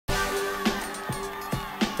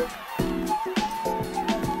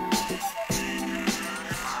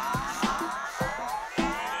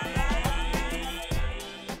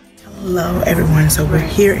Hello everyone, so we're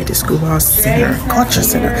here at the Skirball Center, Culture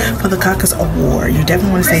Center for the Caucus Award. You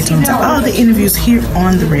definitely want to stay tuned to all the interviews here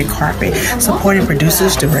on the red carpet, supporting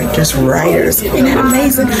producers, directors, writers. Isn't that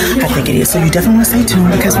amazing? I think it is, so you definitely want to stay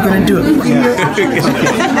tuned because we're going to do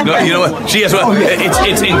it. No, you know what?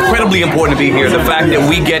 It's incredibly important to be here. The fact that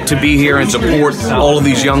we get to be here and support all of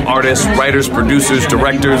these young artists, writers, producers,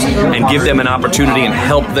 directors, and give them an opportunity and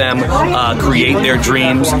help them create their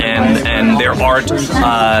dreams and their art.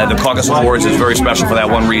 The Caucus Awards is very special for that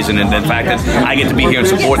one reason, and the fact that I get to be here and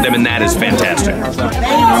support them in that is fantastic.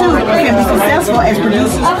 Can be successful as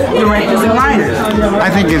producers, directors, and writers. I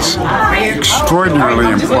think it's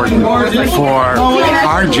extraordinarily important for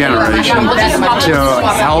our generation to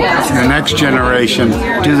help the next generation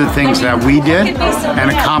do the things that we did and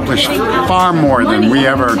accomplish far more than we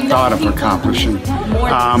ever thought of accomplishing.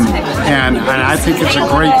 And I think it's a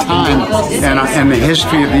great time in the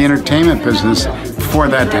history of the entertainment business for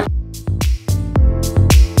that to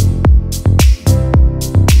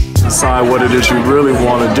decide what it is you really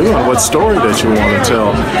want to do and what story that you want to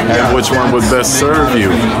tell and which one would best serve you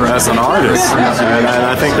as an artist. And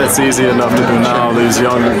I think that's easy enough to do now. These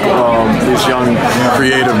young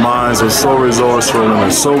creative minds are so resourceful and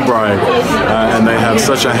they're so bright, and they have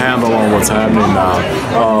such a handle on what's happening now.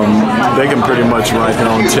 They can pretty much write their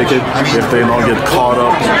own ticket if they don't get caught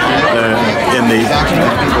up in the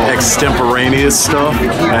extemporaneous stuff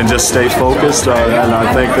and just stay focused. And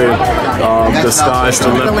I think the sky's the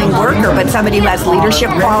limit. Worker, but somebody who has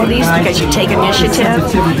leadership qualities because you take initiative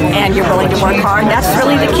and you're willing to work hard. That's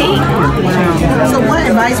really the key. So what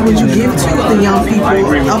advice would you give to the young people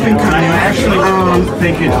up and coming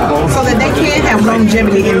so that they can have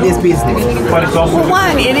longevity in this business? Well,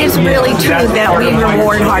 one, it is really true that we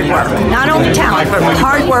reward hard work. Not only talent, but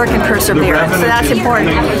hard work and perseverance. So that's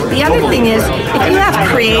important. The other thing is, if you have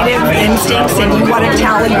creative instincts and you want to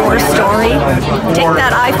tell your story, take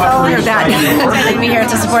that iPhone or that. I'd be here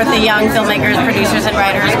to support the young filmmakers, producers, and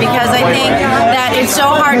writers because I think that it's so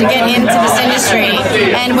hard to get into this industry,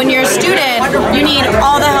 and when you're a student, you need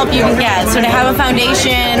all the help you can get. So to have a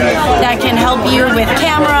foundation that can help you with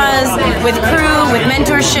cameras, with crew, with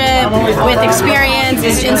mentorship, with experience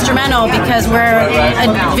is instrumental because we're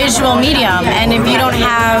a visual medium, and if you don't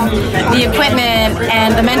have the equipment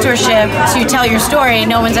and the mentorship to tell your story,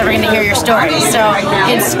 no one's ever going to hear your story. So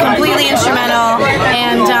it's completely instrumental,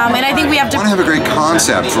 and I think we have to have a great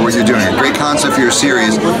concept for what you're doing, a great concept for your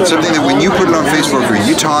series, something that when you put it on Facebook or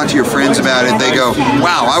you talk to your friends about it, they go,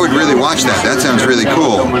 wow, I would really watch that. That sounds really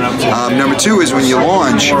cool. Number two is when you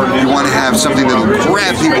launch, you want to have something that will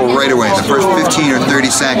grab people right away, the first 15 or 30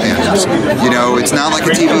 seconds. You know, it's not like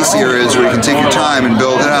a TV series where you can take your time and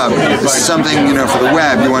build it up. This is something, you know, for the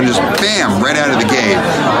web, you want to just, bam, right out of the gate,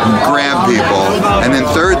 grab people. And then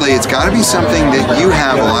thirdly, it's got to be something that you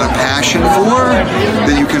have a lot of passion for,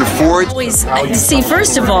 that you can afford. See,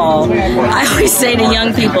 first of all, I always say to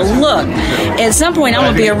young people, look, at some point I'm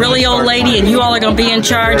going to be a really old lady and you all are going to be in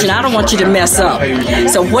charge, and I don't want you to mess up.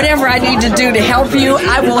 So whatever I need to do to help you,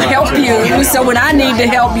 I will help you. So when I need to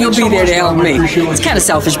help, you'll be there to help me. It's kind of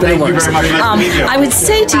selfish, but it works. I would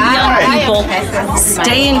say to young people,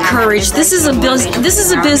 stay encouraged. This is a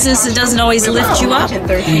business that doesn't always lift you up.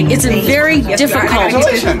 It's a very difficult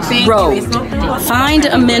road. Find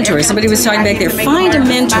a mentor. Somebody was talking back there. Find a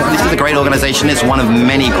mentor. This is a great organization. It's one of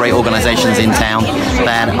many great organizations in town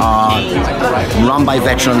that are run by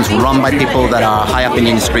veterans, run by people that are high up in the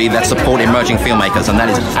industry that support emerging filmmakers, and that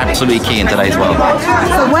is absolutely key in today's world.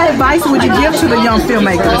 So what advice would you give to the young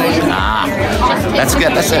filmmakers? That's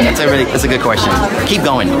good. That's a good question. Keep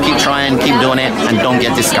going, keep trying, keep doing it, and don't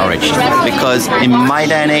get discouraged. Because in my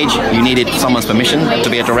day and age, you needed someone's permission to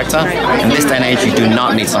be a director. In this day and age, you do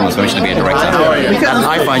not need someone's permission to be a director. That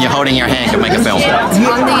iPhone you're holding in your hand can make a film.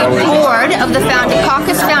 On the board of the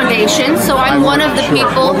Caucus Foundation, so I'm one of the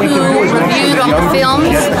people who reviewed all the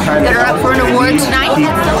films that are up for an award tonight,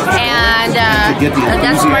 and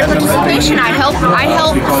that's my participation. I help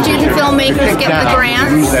student filmmakers get the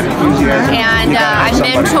grants, and I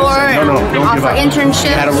mentor and offer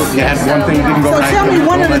internships. So tell me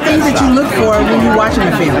one of the things that you look for when you're watching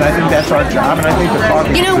a film. I think that's our job, and I think the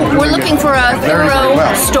Caucus. You know, we're looking for a thorough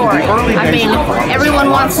story. I mean, everyone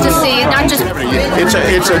wants to see not just.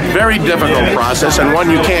 It's a very difficult process and one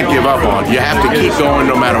you can't give up on. You have to keep going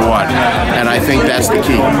no matter what. And I think that's the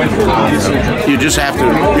key. You just have to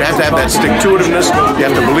have that stick-to-itiveness. You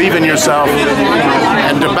have to believe in yourself,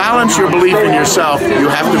 and to balance your belief in yourself,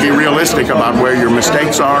 you have to be realistic about where your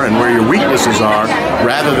mistakes are and where your weaknesses are,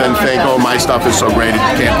 rather than think, oh, my stuff is so great it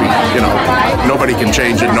can't be, nobody can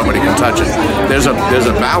change it, nobody can touch it. There's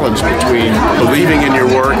a balance between believing in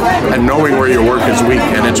your work and knowing where your work is weak,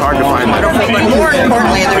 and it's hard to find that. But more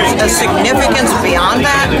importantly, there's a significance beyond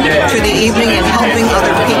that to the evening in helping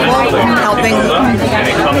other people, helping,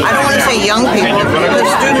 I don't want to say young people, because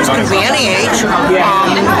students can be any age,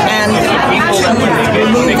 and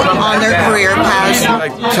move on their career paths.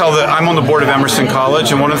 I'm on the board of Emerson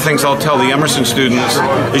College, and one of the things I'll tell the Emerson students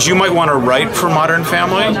is you might want to write for Modern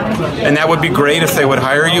Family, and that would be great if they would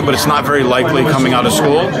hire you, but it's not very likely coming out of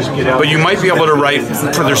school. But you might be able to write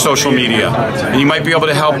for their social media, and you might be able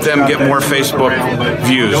to help them get more Facebook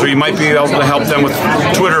views, or you might be able to help them with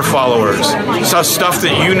Twitter followers. So stuff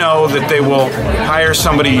that you know that they will hire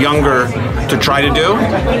somebody younger to try to do,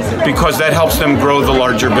 because that helps them grow the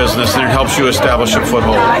larger business and it helps you establish a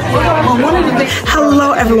foothold.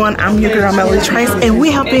 Hello everyone, I'm your girl Melody Trice, and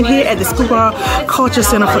we have been here at the Skirball Culture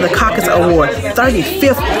Center for the Caucus Award,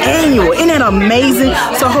 35th annual. Isn't that amazing?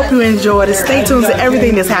 So I hope you enjoyed it. Stay tuned to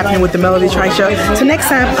everything that's happening with the Melody Trice Show. Till next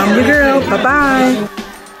time, I'm your girl. Bye-bye.